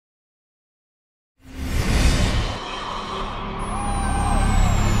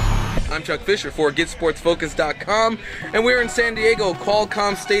I'm Chuck Fisher for GetSportsFocus.com, and we're in San Diego,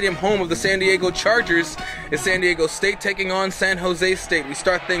 Qualcomm Stadium, home of the San Diego Chargers. It's San Diego State taking on San Jose State. We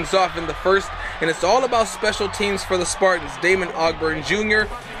start things off in the first, and it's all about special teams for the Spartans. Damon Ogburn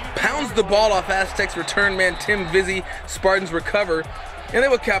Jr. pounds the ball off Aztecs return man Tim Vizzi. Spartans recover, and they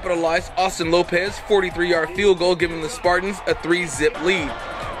will capitalize. Austin Lopez, 43-yard field goal, giving the Spartans a 3-zip lead.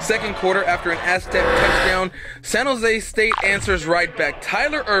 Second quarter, after an Aztec touchdown, San Jose State answers right back.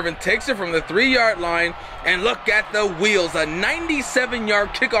 Tyler Ervin takes it from the 3-yard line, and look at the wheels. A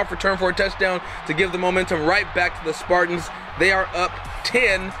 97-yard kickoff return for a touchdown to give the momentum right back to the Spartans. They are up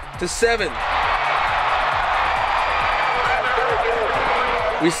 10-7.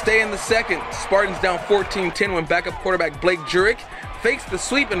 We stay in the second. Spartans down 14-10 when backup quarterback Blake Jurek fakes the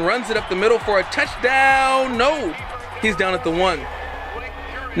sweep and runs it up the middle for a touchdown. No, he's down at the 1.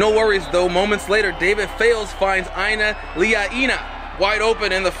 No worries though, moments later, David Fales finds Aina Liaina wide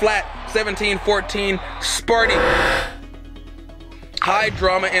open in the flat, 17-14, Sparty. High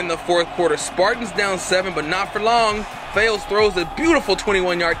drama in the fourth quarter. Spartans down 7, but not for long. Fales throws a beautiful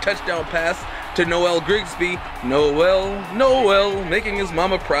 21-yard touchdown pass to Noel Grigsby. Noel, making his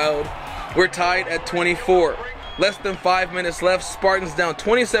mama proud. We're tied at 24. Less than 5 minutes left. Spartans down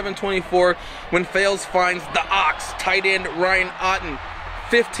 27-24 when Fales finds the Ox, tight end Ryan Otten.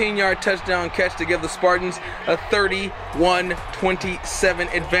 15-yard touchdown catch to give the Spartans a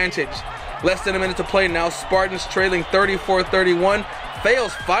 31-27 advantage. Less than a minute to play now. Spartans trailing 34-31.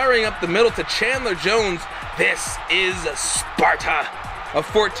 Fales firing up the middle to Chandler Jones. This is Sparta. A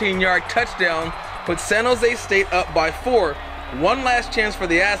 14-yard touchdown puts San Jose State up by 4. One last chance for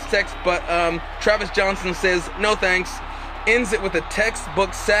the Aztecs, but Travis Johnson says no thanks. Ends it with a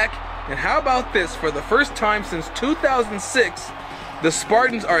textbook sack. And how about this? For the first time since 2006, the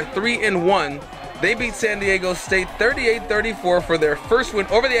Spartans are 3-1. They beat San Diego State 38-34 for their first win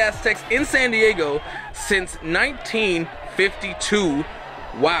over the Aztecs in San Diego since 1952.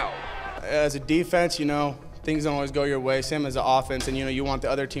 Wow. As a defense, things don't always go your way. Same as the offense, and you want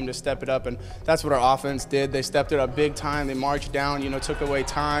the other team to step it up, and that's what our offense did. They stepped it up big time. They marched down, took away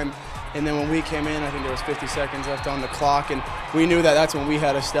time. And then when we came in, I think there was 50 seconds left on the clock, and we knew that that's when we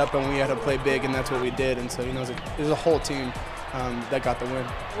had to step and we had to play big, and that's what we did. And so, it was a whole team that got the win.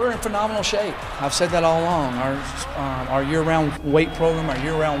 We're in phenomenal shape. I've said that all along. Our year-round weight program, our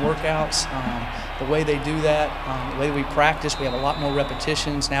year-round workouts, the way they do that, the way we practice, we have a lot more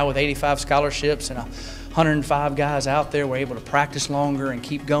repetitions now with 85 scholarships and 105 guys out there. We're able to practice longer and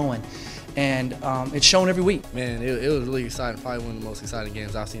keep going. And it's shown every week. Man, it was really exciting. Probably one of the most exciting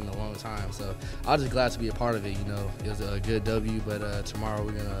games I've seen in a long time. So I'm just glad to be a part of it. It was a good W, but tomorrow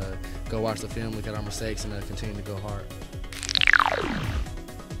we're gonna go watch the film, look at our mistakes, and continue to go hard.